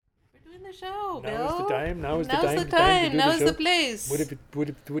the show, Bill. Now is the time. Now's the time. Now's the place. What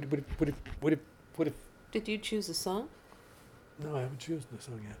if? Did you choose a song? No, I haven't chosen the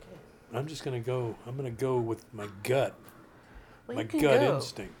song yet. I'm just gonna go. I'm gonna go with my gut. Well, my you can gut go.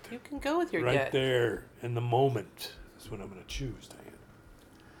 instinct. You can go with your right gut. there in the moment is what I'm gonna choose, Diane.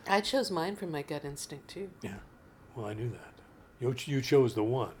 I chose mine from my gut instinct too. Yeah. Well, I knew that. You chose the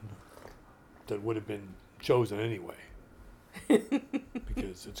one that would have been chosen anyway.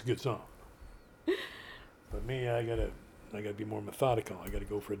 Because it's a good song. But me, I gotta be more methodical. I gotta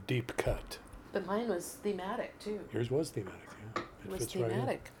go for a deep cut. But mine was thematic too. Yours was thematic, yeah. It was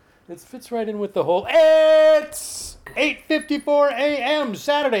thematic. It fits right in with the whole. It's 8:54 a.m.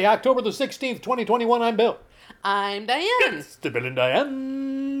 Saturday, October the 16th, 2021. I'm Bill. I'm Diane. It's the Bill and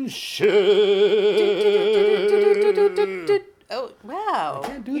Diane Show. Oh, wow. I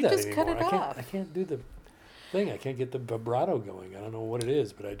can't do you that just anymore. cut it off. I can't do the thing. I can't get the vibrato going. I don't know what it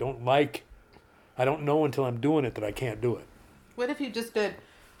is, but I don't know until I'm doing it that I can't do it. What if you just did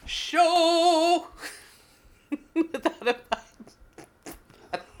show without a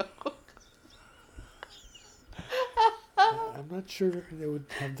I'm not sure it would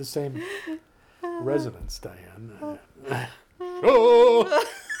have the same resonance, Diane. Show!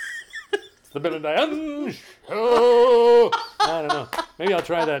 It's the Bill and Diane Show! I don't know. Maybe I'll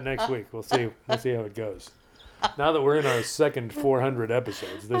try that next week. We'll see how it goes. Now that we're in our second 400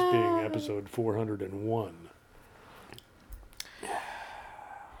 episodes, this being episode 401.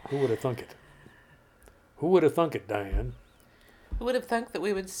 Who would have thunk it? Who would have thunk it, Diane? Who would have thunk that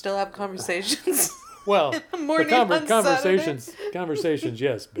we would still have conversations? Well, in the morning on conversations,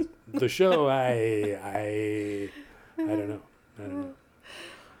 yes, but the show, I don't know.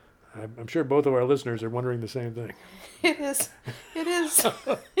 I'm sure both of our listeners are wondering the same thing. It is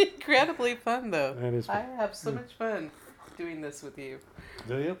incredibly fun, though. That is fun. I have so much fun doing this with you.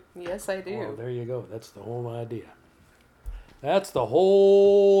 Do you? Yes, I do. Oh, there you go. That's the whole idea. That's the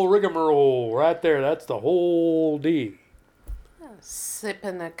whole rigmarole right there. That's the whole D.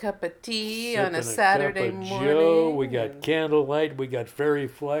 Sipping a cup of tea Sipping on a Saturday cup of morning. Joe. We got candlelight. We got fairy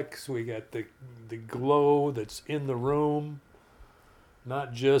flex. We got the glow that's in the room.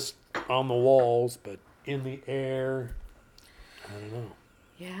 Not just on the walls, but in the air. I don't know.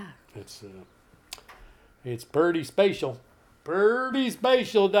 Yeah. It's pretty spatial. Pretty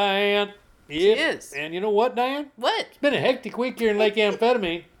spatial, Diane. Yep. It is. And you know what, Diane? What? It's been a hectic week here in Lake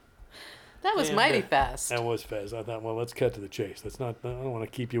Amphetamine. That was mighty fast. That was fast. I thought, well, let's cut to the chase. I don't want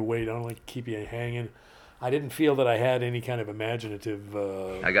to keep you waiting. I don't want to keep you hanging. I didn't feel that I had any kind of imaginative...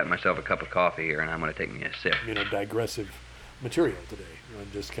 I got myself a cup of coffee here, and I'm going to take me a sip. Digressive material today.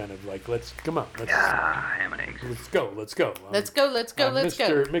 I'm just kind of like, ham and eggs. Let's go. Let's go.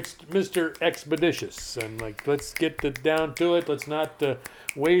 Mr. Expeditious. And let's get down to it. Let's not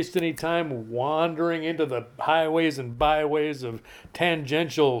waste any time wandering into the highways and byways of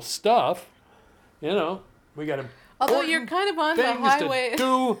tangential stuff. We got Although you're kind of on the highway.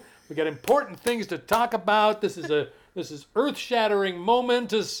 We got important things to talk about. This is earth-shattering,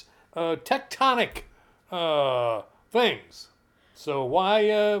 momentous, tectonic things. So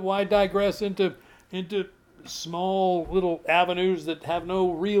why digress into small little avenues that have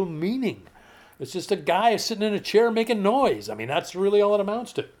no real meaning? It's just a guy sitting in a chair making noise. I mean, that's really all it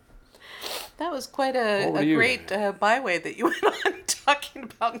amounts to. That was quite a great byway that you went on talking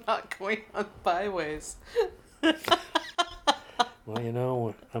about not going on byways.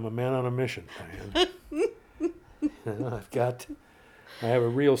 Well, I'm a man on a mission, Diane. I have a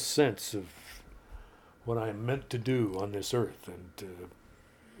real sense of what I'm meant to do on this earth, and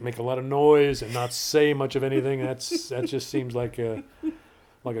make a lot of noise and not say much of anything. That just seems like a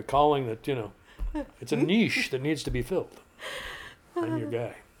calling that, it's a niche that needs to be filled. I'm your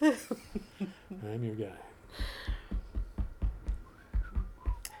guy.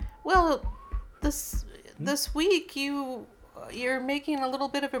 Well, this week you're making a little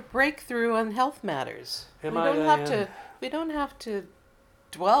bit of a breakthrough on health matters. We don't have to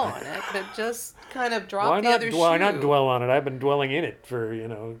dwell on it, but just kind of drop the other shoe. Why not dwell on it? I've been dwelling in it for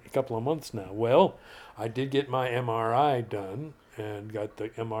a couple of months now. Well, I did get my MRI done and got the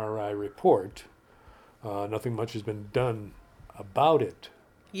MRI report. Nothing much has been done about it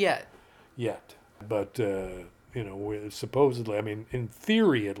yet. But supposedly, in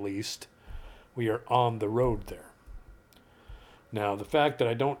theory at least, we are on the road there. Now, the fact that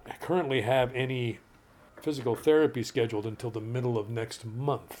I don't currently have any physical therapy scheduled until the middle of next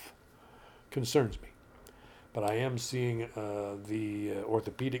month concerns me. But I am seeing the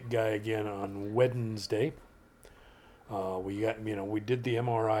orthopedic guy again on Wednesday. We did the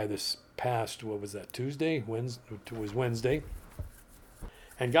MRI this past, what was that, Tuesday? It was Wednesday.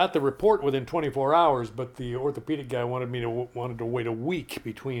 and got the report within 24 hours, but the orthopedic guy wanted to wait a week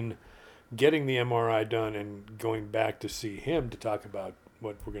between getting the MRI done and going back to see him to talk about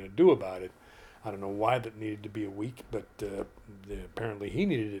what we're going to do about it. I don't know why that needed to be a week, but apparently he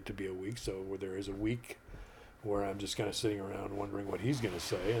needed it to be a week, so there is a week where I'm just kind of sitting around wondering what he's going to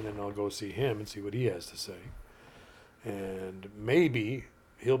say, and then I'll go see him and see what he has to say. And maybe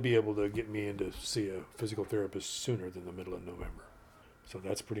he'll be able to get me in to see a physical therapist sooner than the middle of November. So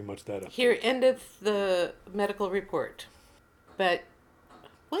that's pretty much that. Here endeth the medical report. But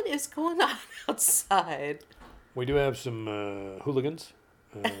what is going on outside? We do have some hooligans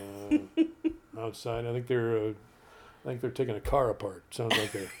outside. I think they're taking a car apart. Sounds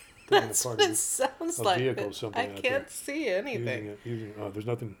like they're taking That's apart what it sounds like. vehicle or something. I can't see anything. There's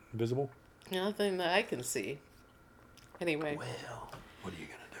nothing visible? Nothing that I can see. Anyway. Well, what are you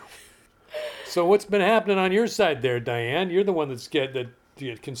going to do? So what's been happening on your side there, Diane? You're the one that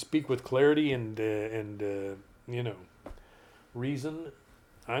can speak with clarity and reason.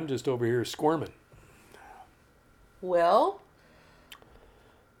 I'm just over here squirming. Well,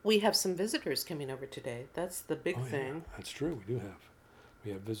 we have some visitors coming over today. That's the big thing. Yeah, that's true. We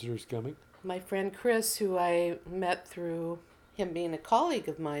have visitors coming. My friend Chris, who I met through him being a colleague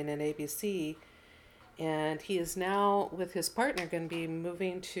of mine at ABC, and he is now with his partner going to be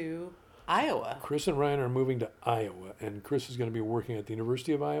moving to Iowa. Chris and Ryan are moving to Iowa, and Chris is going to be working at the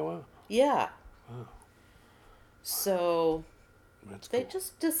University of Iowa? Yeah. Wow. So that's they cool.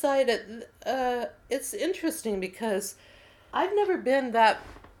 just decided, it's interesting because I've never been that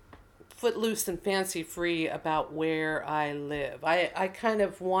footloose and fancy-free about where I live. I kind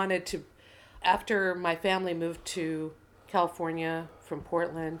of wanted to, after my family moved to California from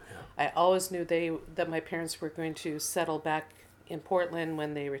Portland, I always knew that my parents were going to settle back in Portland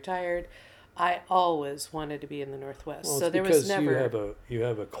when they retired. I always wanted to be in the Northwest. Well, so there was never you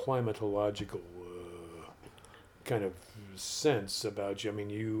have a climatological kind of sense about you. I mean,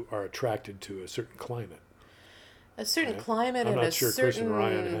 you are attracted to a certain climate. A certain climate I'm and not sure Chris and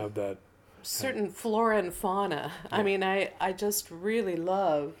Ryan have that. Certain flora and fauna. Yeah. I mean, I just really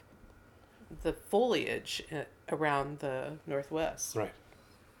love the foliage around the Northwest. Right.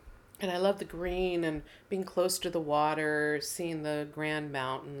 And I love the green and being close to the water, seeing the Grand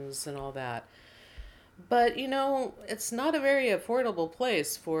Mountains and all that. But, it's not a very affordable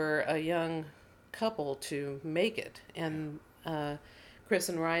place for a young couple to make it. And Chris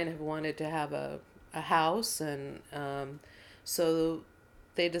and Ryan have wanted to have a house, and so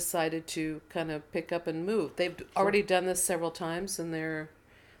they decided to kind of pick up and move. They've already done this several times in their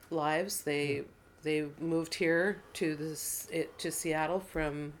lives. They moved here to Seattle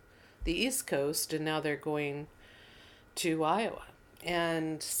from the East Coast, and now they're going to Iowa.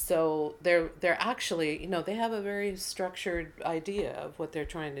 And so they're actually, they have a very structured idea of what they're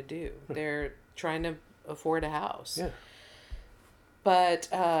trying to do. They're trying to afford a house. Yeah. But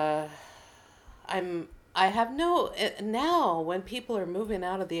now when people are moving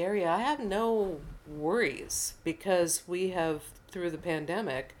out of the area, I have no worries because we have, through the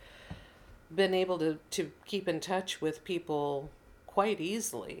pandemic, been able to keep in touch with people quite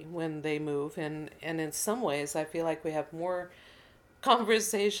easily when they move, and in some ways I feel like we have more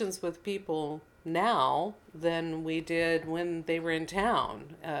conversations with people now than we did when they were in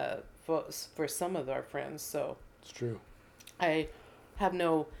town, for some of our friends. So it's true. I have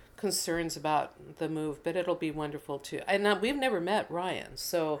no concerns about the move, but it'll be wonderful too. And we've never met Ryan,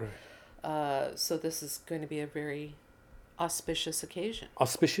 so right. So this is going to be a very auspicious occasion.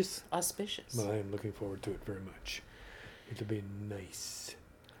 Auspicious? Auspicious. Well, I am looking forward to it very much. It'll be nice.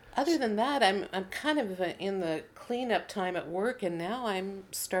 Other than that, I'm kind of in the cleanup time at work, and now I'm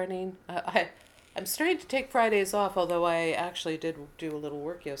starting. I'm starting to take Fridays off, although I actually did do a little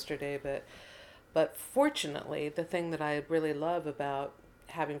work yesterday. But fortunately, the thing that I really love about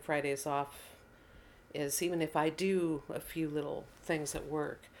having Fridays off is even if I do a few little things at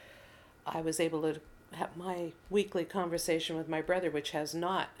work, I was able to have my weekly conversation with my brother, which has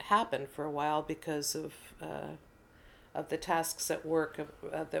not happened for a while because of the tasks at work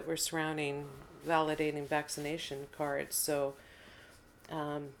that were surrounding validating vaccination cards. So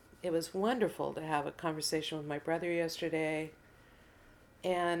it was wonderful to have a conversation with my brother yesterday.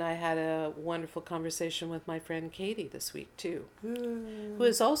 And I had a wonderful conversation with my friend Katie this week, too, who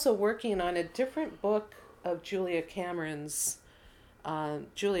is also working on a different book of Julia Cameron's.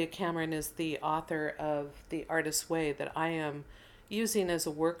 Julia Cameron is the author of The Artist's Way that I am using as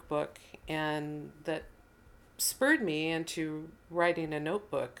a workbook, and that spurred me into writing a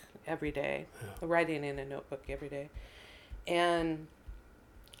notebook every day, writing in a notebook every day. And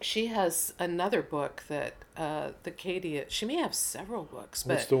she has another book that the Katie. She may have several books,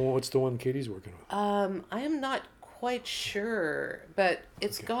 but What's the one Katie's working on? I am not quite sure, but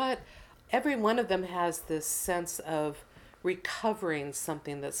it's got every one of them has this sense of recovering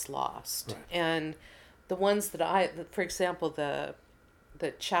something that's lost, Right. and the ones for example, the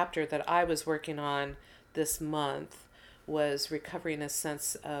chapter that I was working on this month was recovering a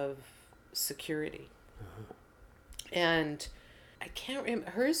sense of security, and I can't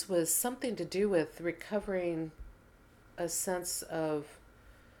remember. Hers was something to do with recovering a sense of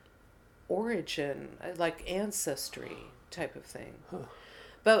origin, like ancestry type of thing.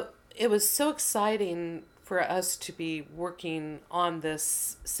 But it was so exciting for us to be working on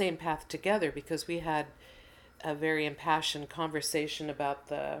this same path together because we had a very impassioned conversation about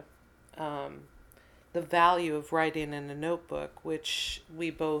the value of writing in a notebook, which we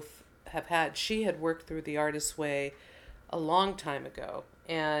both have had. She had worked through the Artist's Way a long time ago,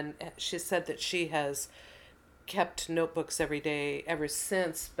 and she said that she has kept notebooks every day ever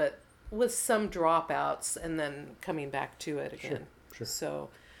since, but with some dropouts and then coming back to it again. Sure. So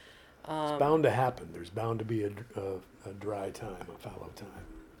It's bound to happen. There's bound to be a dry time, a fallow time.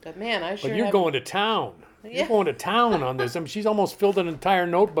 but man, I sure But you're going to town. Yeah. You're going to town on this. I mean, she's almost filled an entire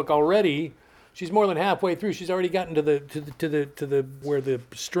notebook already. She's more than halfway through. She's already gotten to the where the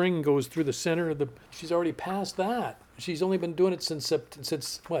string goes through the center of the. She's already past that. She's only been doing it since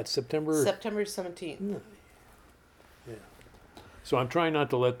what, September? September 17th. Yeah. So I'm trying not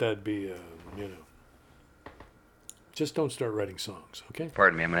to let that be, just don't start writing songs, okay?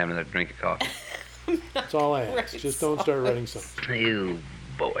 Pardon me, I'm going to have another drink of coffee. That's all I ask. Writing Just don't start writing songs. You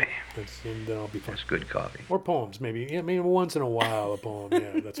boy. And then I'll be fine. That's good coffee. Or poems, maybe. Yeah, maybe once in a while a poem.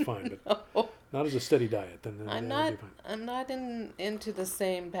 Yeah, that's fine. But not as a steady diet. Then I'm that'll not. be fine. I'm not into the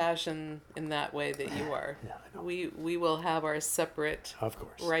same passion in that way that you are. Yeah, I know. We will have our separate Of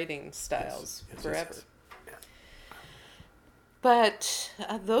course. writing styles Yes, forever. yes. But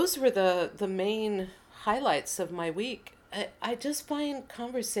those were the main highlights of my week. I just find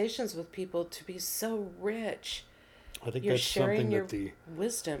conversations with people to be so rich. I think You're that's sharing something your that the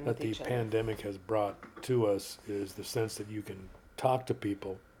wisdom with each other. pandemic has brought to us is the sense that you can talk to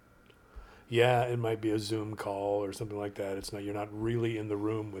people. Yeah, it might be a Zoom call or something like that. It's not, you're not really in the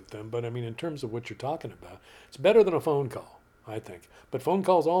room with them. But I mean, in terms of what you're talking about, it's better than a phone call, I think. But phone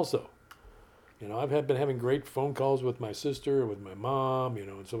calls also. I've been having great phone calls with my sister, with my mom,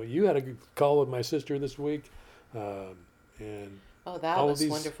 and so you had a good call with my sister this week. And Oh, that all of was these-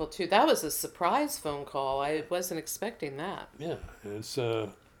 wonderful too. That was a surprise phone call. I wasn't expecting that. yeah, and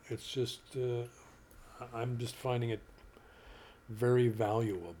it's just, I'm just finding it very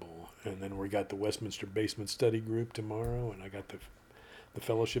valuable. And then we got the Westminster Basement Study Group tomorrow, and I got the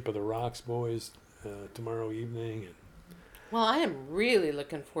Fellowship of the Rocks boys tomorrow evening. And Well, I am really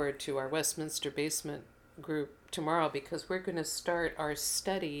looking forward to our Westminster Basement group tomorrow because we're going to start our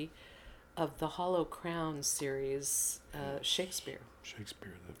study of the Hollow Crown series, Shakespeare.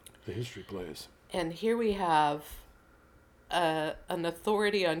 Shakespeare, the history plays. And here we have an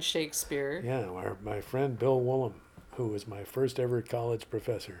authority on Shakespeare. Yeah, my friend Bill Woolham, who was my first ever college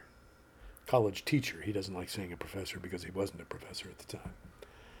teacher. He doesn't like saying a professor because he wasn't a professor at the time.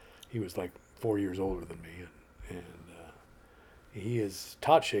 He was like 4 years older than me, and he has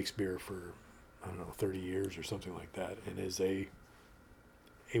taught Shakespeare for, 30 years or something like that, and is a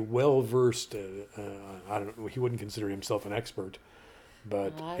well-versed, he wouldn't consider himself an expert,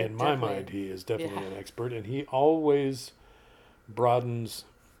 but in my mind he is definitely an expert, and he always broadens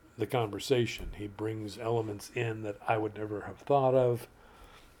the conversation. He brings elements in that I would never have thought of,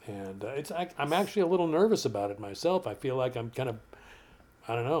 and I'm actually a little nervous about it myself. I feel like I'm kind of,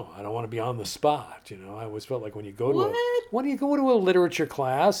 I don't know, I don't want to be on the spot, I always felt like when you go to a literature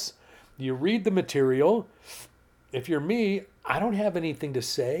class, you read the material. If you're me, I don't have anything to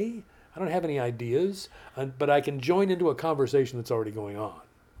say. I don't have any ideas, but I can join into a conversation that's already going on.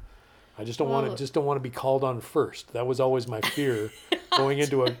 I just don't want to be called on first. That was always my fear going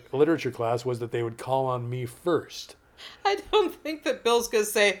into a literature class, was that they would call on me first. I don't think that Bill's going to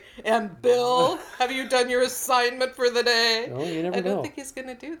say, "And Bill, have you done your assignment for the day?" Well, you never know. I don't think he's going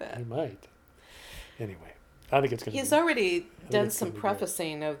to do that. He might. Anyway, I think it's going to. He's already done it's some gonna be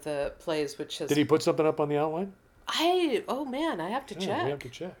prefacing of the plays, which has. Did he put something up on the outline? Oh man, I have to check. We have to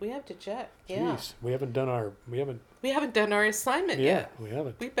check. We have to check. Jeez, we haven't done our assignment yet. We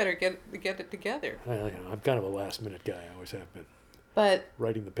haven't. We better get it together. Well, I'm kind of a last minute guy. I always have been. But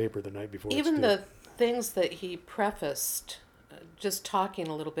Writing the paper the night before. even the things that he prefaced, just talking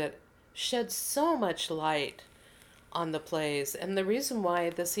a little bit, shed so much light on the plays. And the reason why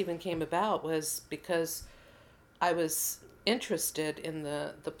this even came about was because I was interested in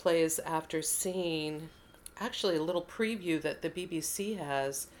the plays after seeing actually a little preview that the BBC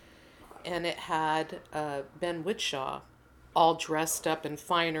has, and it had Ben Whishaw all dressed up in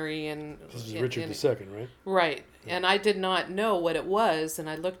finery and This is Richard II, right? Right. Yeah. And I did not know what it was, and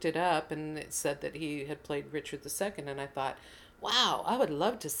I looked it up, and it said that he had played Richard II, and I thought, wow, I would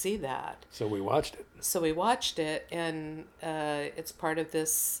love to see that. So we watched it. And it's part of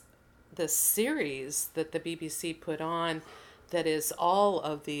this series that the BBC put on that is all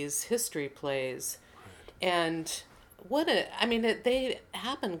of these history plays. Right. And they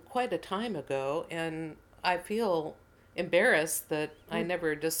happened quite a time ago, and I feel embarrassed that I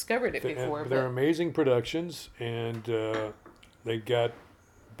never discovered it before. They're amazing productions, and they got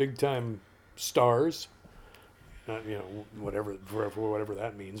big time stars. Whatever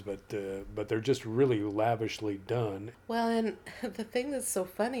that means, but they're just really lavishly done. Well, and the thing that's so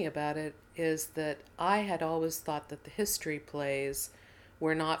funny about it is that I had always thought that the history plays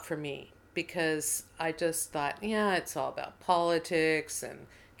were not for me, because I just thought, yeah, it's all about politics and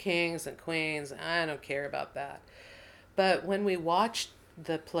kings and queens. I don't care about that. But when we watched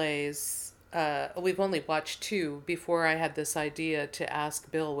the plays, we've only watched 2 before I had this idea to ask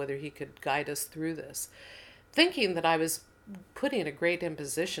Bill whether he could guide us through this, thinking that I was putting a great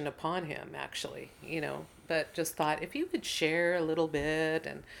imposition upon him, actually, but just thought if you could share a little bit.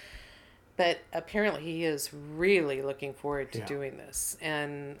 But apparently he is really looking forward to doing this,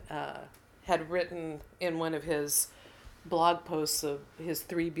 and had written in one of his blog posts of his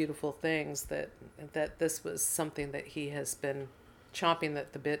 3 beautiful things that this was something that he has been chomping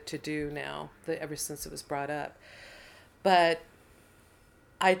at the bit to do now, ever since it was brought up. But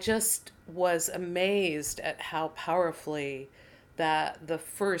I just was amazed at how powerfully that the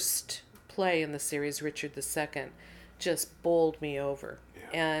first play in the series, Richard II, just bowled me over. Yeah.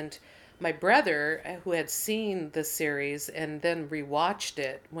 And my brother, who had seen the series and then rewatched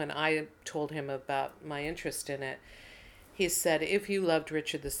it when I told him about my interest in it, he said, if you loved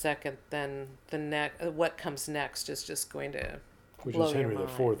Richard II, then what comes next is just going to Which blow is Henry your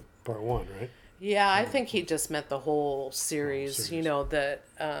IV, mind. Part 1, right? Yeah, I think he just meant the whole series. That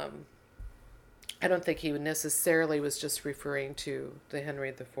I don't think he necessarily was just referring to the Henry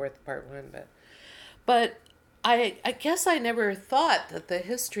IV Part 1, but I guess I never thought that the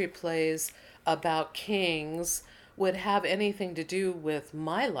history plays about kings would have anything to do with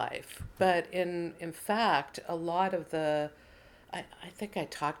my life. But in fact, a lot of I think I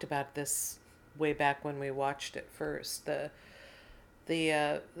talked about this way back when we watched it first.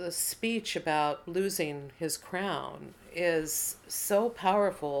 The speech about losing his crown is so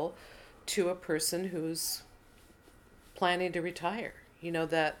powerful to a person who's planning to retire.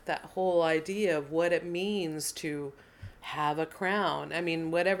 That whole idea of what it means to have a crown. I mean,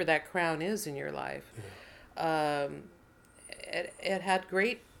 whatever that crown is in your life. Yeah. It had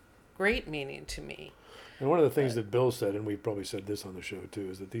great meaning to me. And one of the things that Bill said, and we've probably said this on the show too,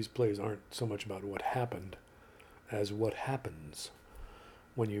 is that these plays aren't so much about what happened as what happens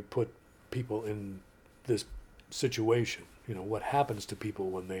when you put people in this situation. What happens to people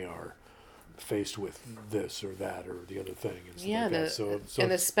when they are faced with this or that or the other thing. And yeah, like that. So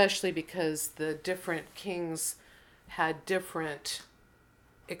and especially because the different kings had different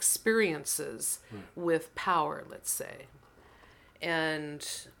experiences with power, let's say. And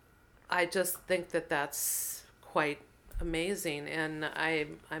I just think that that's quite amazing. And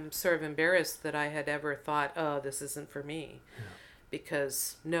I'm sort of embarrassed that I had ever thought, oh, this isn't for me. Yeah.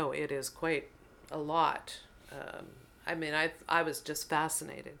 Because, no, it is quite a lot. I was just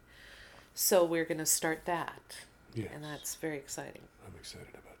fascinated. So we're going to start that. Yes. And that's very exciting. I'm excited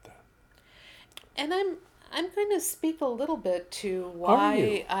about that. And I'm going to speak a little bit to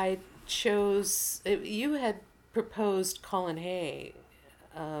why I chose... You had proposed Colin Hay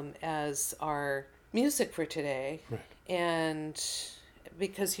as our music for today. Right. And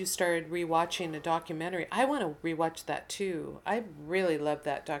because you started rewatching a documentary, I want to rewatch that too. I really love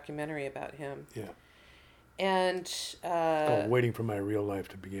that documentary about him. Yeah. And... it's called Waiting for My Real Life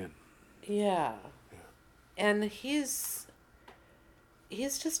to Begin. Yeah. And he's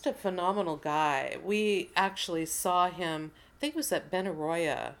just a phenomenal guy. We actually saw him, I think it was at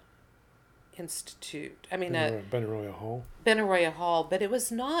Benaroya Institute. Benaroya Hall? Benaroya Hall, but it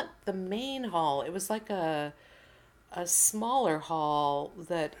was not the main hall. It was like a smaller hall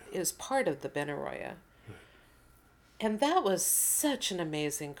that is part of the Benaroya. Right. And that was such an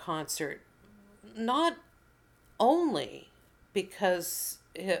amazing concert. Not only because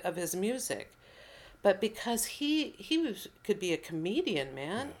of his music, but because he could be a comedian,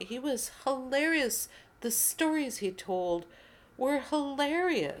 man. Yeah. He was hilarious. The stories he told were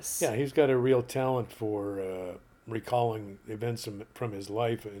hilarious. Yeah, he's got a real talent for recalling events from his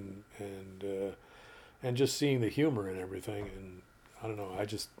life and just seeing the humor in everything. And I don't know,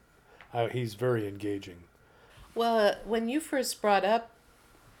 he's very engaging. Well, when you first brought up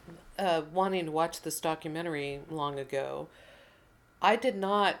wanting to watch this documentary long ago, I did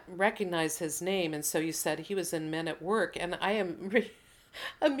not recognize his name, and so you said he was in Men at Work, and I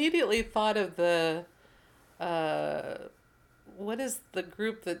immediately thought of the what is the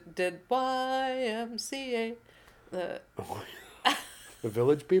group that did YMCA? The The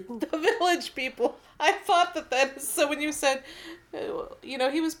Village People? The Village People. I thought that so when you said,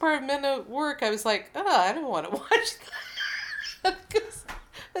 he was part of Men at Work, I was like, I don't want to watch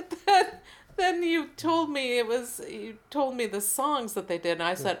that. Then you told me the songs that they did, and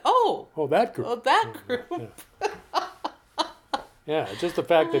I said, that group. Oh, that group. Yeah, just the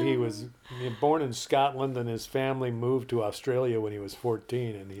fact that he was born in Scotland and his family moved to Australia when he was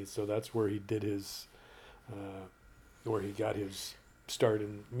 14, and so that's where he did his, where he got his start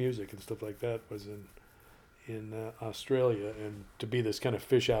in music and stuff like that, was in Australia, and to be this kind of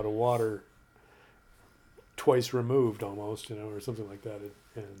fish out of water, twice removed almost, or something like that,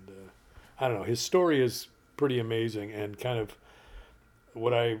 and I don't know, his story is pretty amazing, and kind of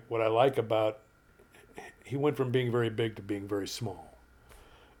what I like about. He went from being very big to being very small,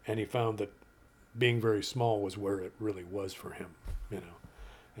 and he found that being very small was where it really was for him, and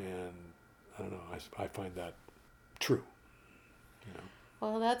I don't know, I find that true,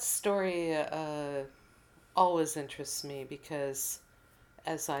 Well, that story always interests me because,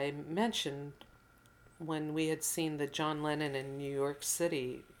 as I mentioned, when we had seen the John Lennon in New York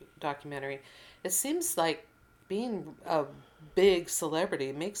City documentary, it seems like being a big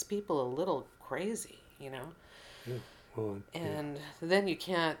celebrity makes people a little crazy. Yeah. Well, and then you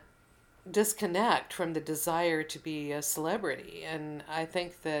can't disconnect from the desire to be a celebrity. And I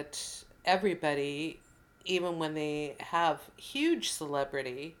think that everybody, even when they have huge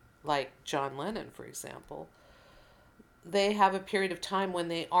celebrity, like John Lennon, for example, they have a period of time when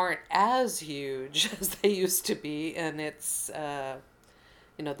they aren't as huge as they used to be, and it's,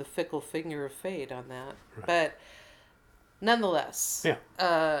 the fickle finger of fate on that. Right. But nonetheless, yeah.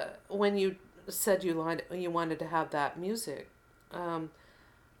 When you said you wanted to have that music, and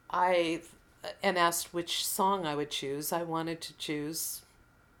asked which song I would choose. I wanted to choose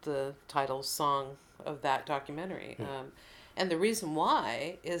the title song of that documentary. Yeah. And the reason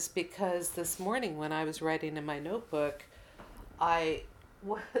why is because this morning when I was writing in my notebook, the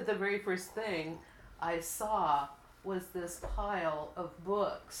very first thing I saw was this pile of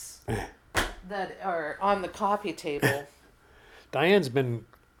books that are on the coffee table. Diane's been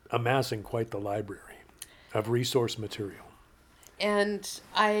amassing quite the library of resource material. And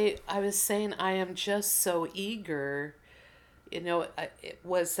I was saying I am just so eager. It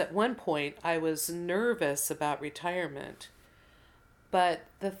was at one point I was nervous about retirement. But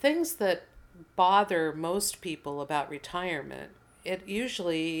the things that bother most people about retirement, it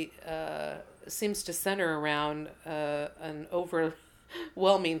usually seems to center around an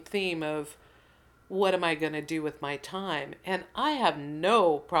overwhelming theme of, what am I going to do with my time? And I have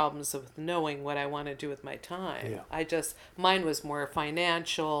no problems with knowing what I want to do with my time. Yeah. Mine was more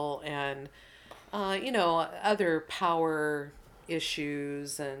financial and, other power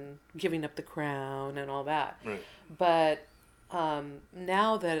issues and giving up the crown and all that. Right. But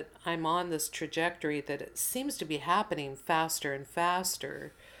now that I'm on this trajectory that it seems to be happening faster and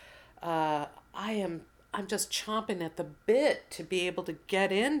faster, I'm just chomping at the bit to be able to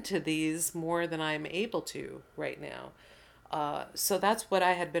get into these more than I'm able to right now. So that's what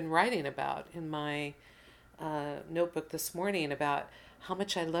I had been writing about in my notebook this morning, about how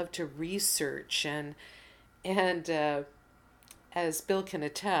much I love to research. And as Bill can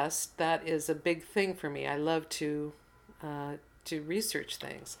attest, that is a big thing for me. I love to research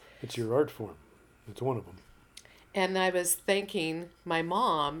things. It's your art form. It's one of them. And I was thanking my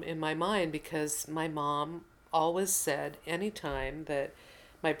mom in my mind, because my mom always said anytime that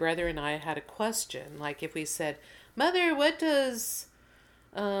my brother and I had a question, like if we said, "Mother, what does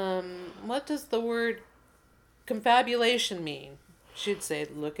the word confabulation mean?" She'd say,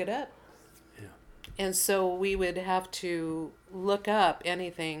 "Look it up." Yeah. And so we would have to look up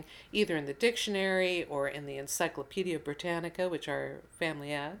anything either in the dictionary or in the Encyclopedia Britannica, which our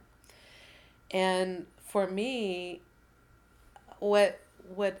family had. And for me, what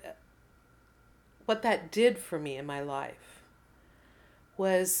that did for me in my life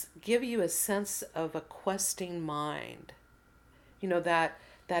was give you a sense of a questing mind. That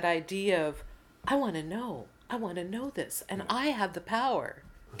idea of, I want to know this, and I have the power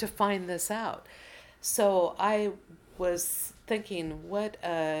to find this out. So I was thinking, what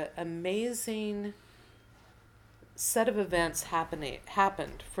a amazing set of events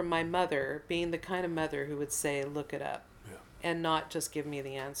happened from my mother being the kind of mother who would say, look it up, and not just give me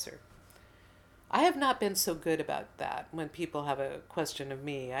the answer. I have not been so good about that. When people have a question of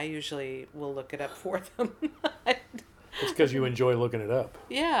me, I usually will look it up for them. It's because you enjoy looking it up.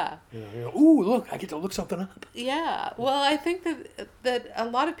 Yeah. You know, ooh, look, I get to look something up. Yeah. Well, I think that a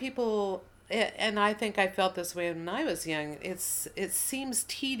lot of people, and I think I felt this way when I was young, it seems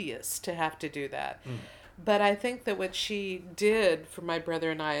tedious to have to do that. But I think that what she did for my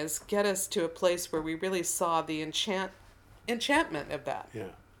brother and I is get us to a place where we really saw the enchantment of that. Yeah.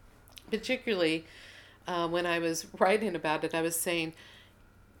 Particularly when I was writing about it, I was saying,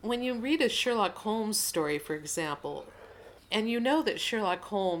 when you read a Sherlock Holmes story, for example, and you know that Sherlock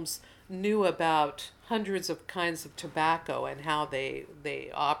Holmes knew about hundreds of kinds of tobacco and how they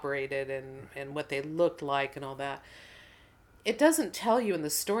operated and what they looked like and all that, it doesn't tell you in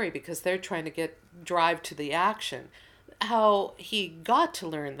the story, because they're trying to drive to the action, how he got to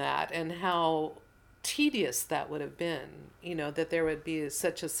learn that and how tedious that would have been, that there would be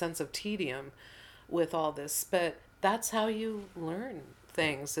such a sense of tedium with all this. But that's how you learn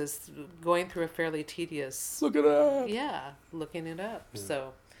things, is going through a fairly tedious... Look it up! Yeah, looking it up. Yeah.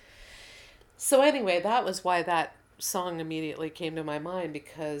 So anyway, that was why that song immediately came to my mind,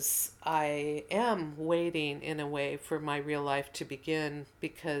 because I am waiting in a way for my real life to begin,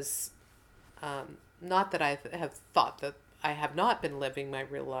 because not that I have thought that I have not been living my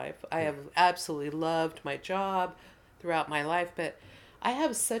real life. I have absolutely loved my job throughout my life, but I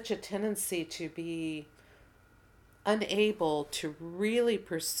have such a tendency to be unable to really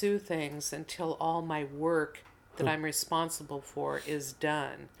pursue things until all my work that I'm responsible for is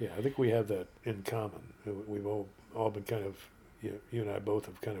done. Yeah, I think we have that in common. We've all been kind of, you and I both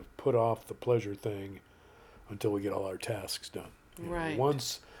have kind of put off the pleasure thing until we get all our tasks done. Right.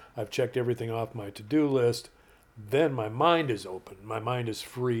 Once I've checked everything off my to-do list, then my mind is open. My mind is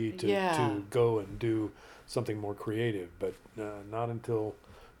free to go and do something more creative, but not until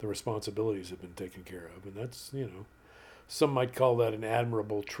the responsibilities have been taken care of. And that's, some might call that an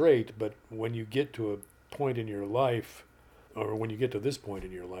admirable trait, but when you get to a point in your life, or when you get to this point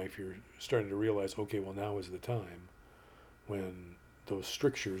in your life, you're starting to realize, okay, well, now is the time when those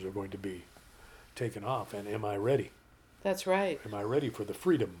strictures are going to be taken off. And am I ready? That's right. Am I ready for the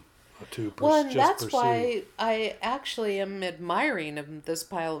freedom to pursue? Well, and that's why I actually am admiring of this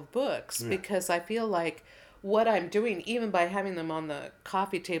pile of books, because I feel like what I'm doing, even by having them on the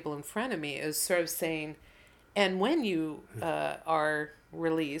coffee table in front of me, is sort of saying, and when you are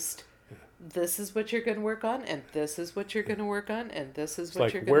released, this is what you're going to work on, and this is what you're going to work on, and this is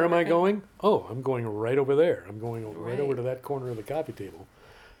what you're going to work on. Where am I going? Oh, I'm going right over there. I'm going right over to that corner of the coffee table.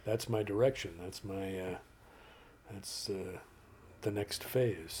 That's my direction. That's my, that's the next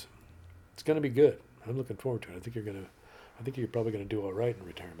phase. It's going to be good. I'm looking forward to it. I think you're probably going to do all right in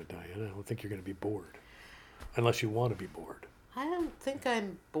retirement, Diane. I don't think you're going to be bored, unless you want to be bored. I don't think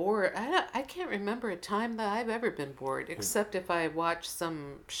I'm bored. I can't remember a time that I've ever been bored, except if I watch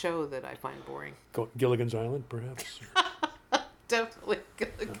some show that I find boring. Gilligan's Island, perhaps? Definitely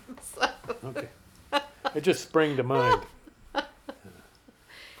Gilligan's Island. Okay. It just sprang to mind.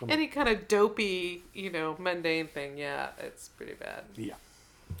 Any kind of dopey, mundane thing, it's pretty bad. Yeah.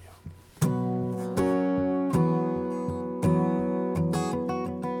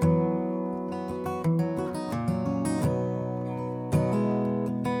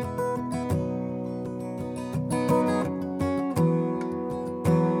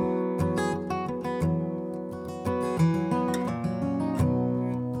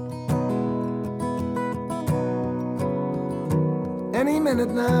 Any minute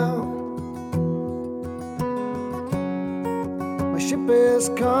now, my ship is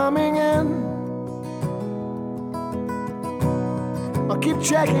coming in. I'll keep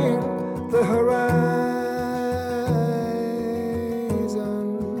checking the horizon,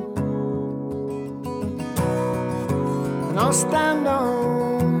 and I'll stand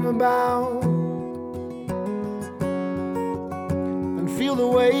on the bow and feel the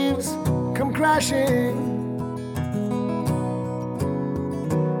waves come crashing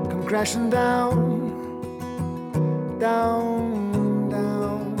down, down,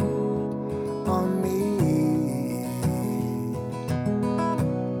 down on me.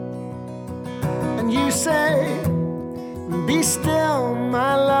 And you say, be still,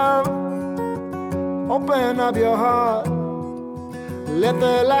 my love. Open up your heart, let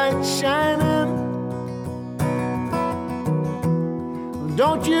the light shine in.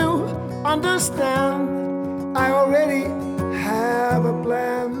 Don't you understand? I already have a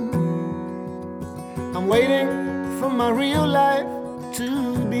plan. I'm waiting for my real life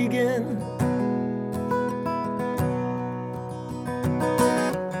to begin.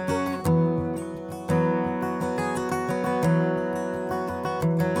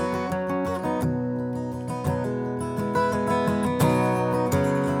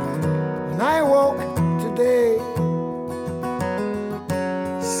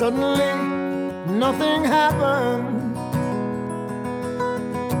 suddenly nothing happened.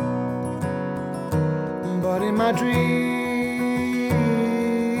 But in my dreams,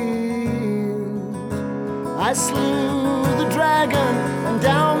 I slew the dragon and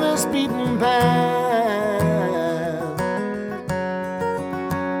down this beaten path,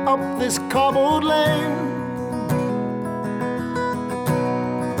 up this cobbled lane,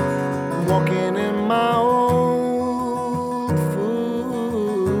 walking in my old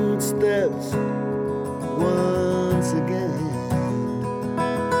footsteps once again.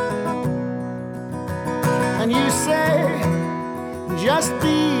 And you say, just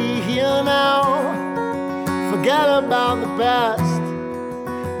be here now, forget about the past,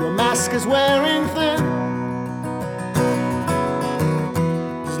 your mask is wearing thin.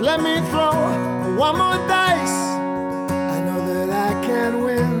 Just let me throw one more dice, I know that I can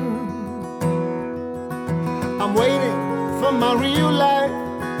win. I'm waiting for my real life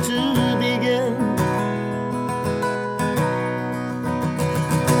to begin.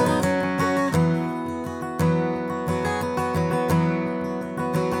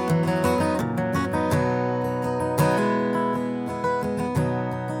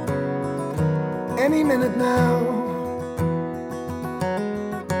 Any minute now,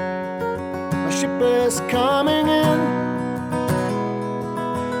 my ship is coming in.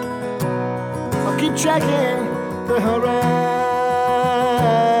 I'll keep checking the horizon,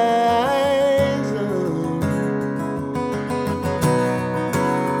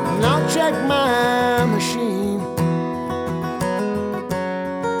 and I'll check my machine.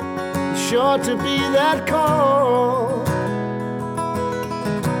 It's sure to be that call.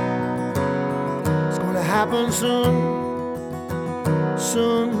 Happen soon,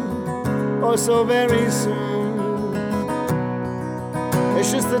 soon, oh so very soon.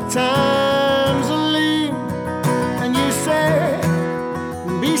 It's just the times are lean, and you say,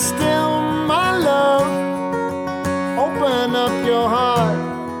 be still, my love. Open up your heart,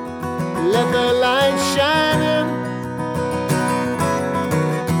 let the light shine in.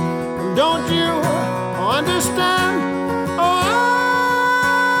 Don't you understand?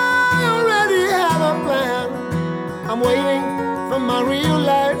 I'm waiting for my real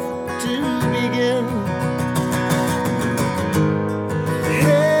life to begin.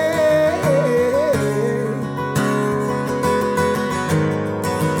 Hey,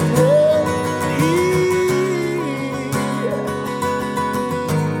 oh,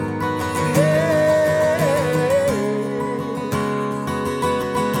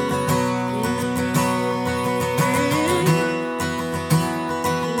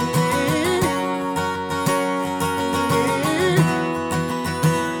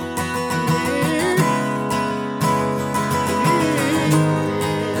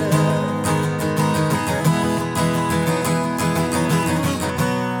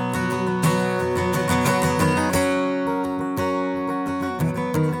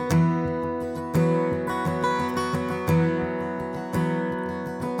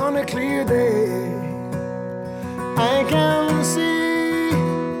 on a clear day, I can see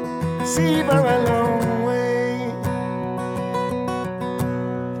for a long way.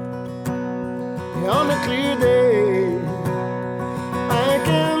 On a clear day, I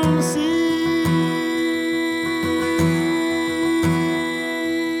can see.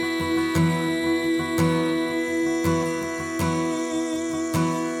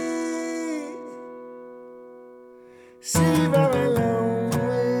 See very long way.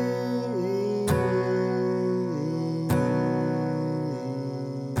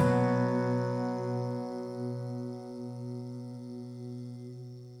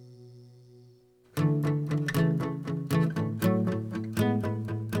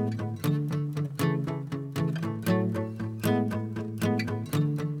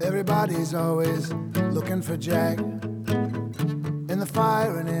 Everybody's always looking for Jack in the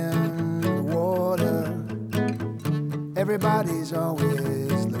fire and in the water. Everybody's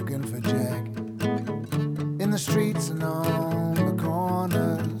always looking for Jack in the streets and on the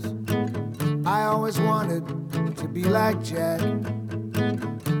corners. I always wanted to be like Jack.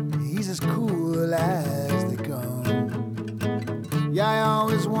 He's as cool as they come. Yeah, I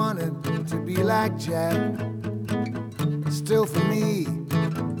always wanted to be like Jack. Still for me,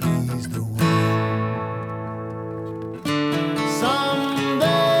 he's the one.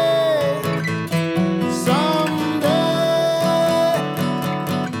 Someday, someday,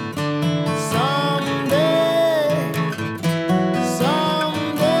 someday,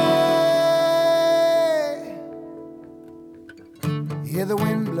 someday. Hear the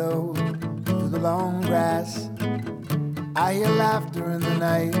wind blow through the long grass. I hear laughter in the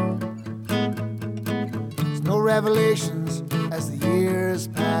night. There's no revelations as as the years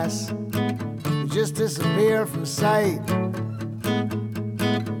pass, you just disappear from sight.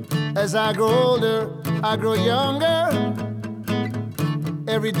 As I grow older, I grow younger.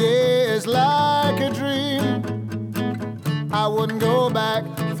 Every day is like a dream. I wouldn't go back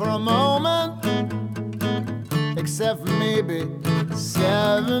for a moment, except for maybe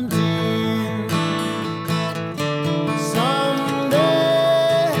 17.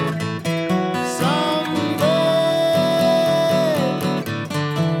 Someday, someday,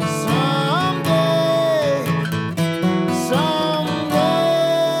 someday, someday.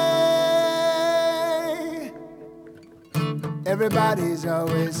 Everybody's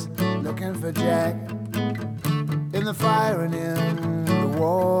always looking for Jack, in the fire and in the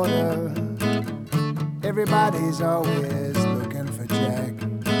water. Everybody's always looking for Jack,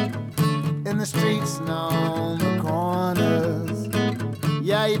 in the streets and on the corners.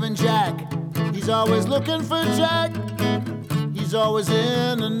 Yeah, even Jack, he's always looking for Jack. He's always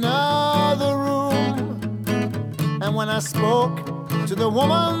in another room. And when I spoke to the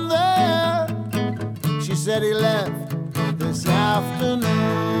woman there, she said he left this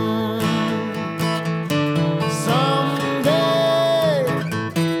afternoon. Some